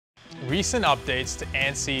Recent updates to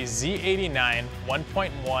ANSI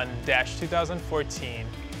Z89.1.1-2014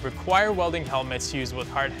 require welding helmets used with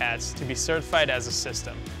hard hats to be certified as a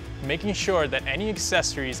system, making sure that any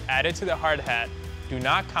accessories added to the hard hat do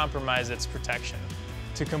not compromise its protection.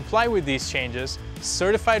 To comply with these changes,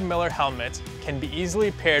 certified Miller helmets can be easily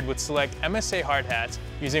paired with select MSA hard hats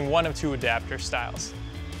using one of two adapter styles.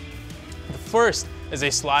 The first is a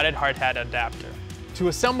slotted hard hat adapter. To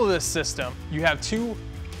assemble this system, you have two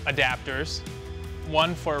adapters,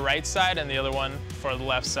 one for right side and the other one for the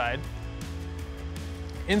left side.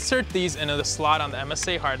 Insert these into the slot on the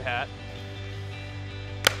MSA hard hat.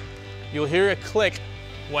 You'll hear a click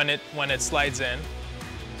when it slides in.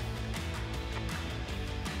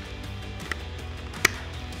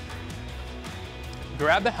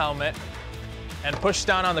 Grab the helmet and push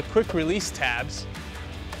down on the quick release tabs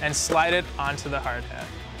and slide it onto the hard hat.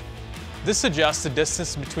 This adjusts the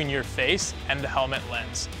distance between your face and the helmet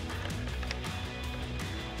lens.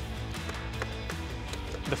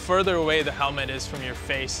 The further away the helmet is from your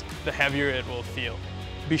face, the heavier it will feel.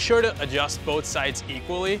 Be sure to adjust both sides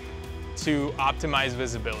equally to optimize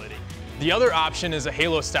visibility. The other option is a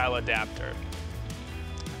Halo style adapter.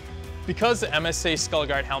 Because the MSA Skull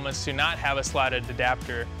Guard helmets do not have a slotted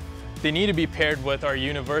adapter, they need to be paired with our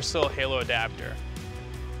universal Halo adapter.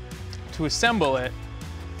 To assemble it,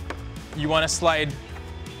 you want to slide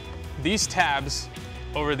these tabs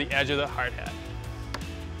over the edge of the hard hat.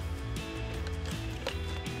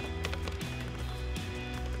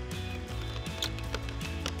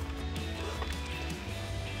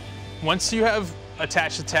 Once you have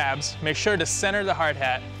attached the tabs, make sure to center the hard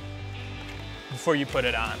hat before you put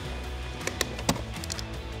it on.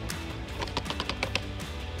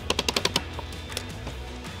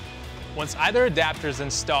 Once either adapter is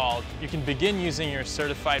installed, you can begin using your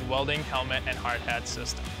certified welding helmet and hard hat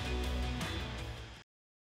system.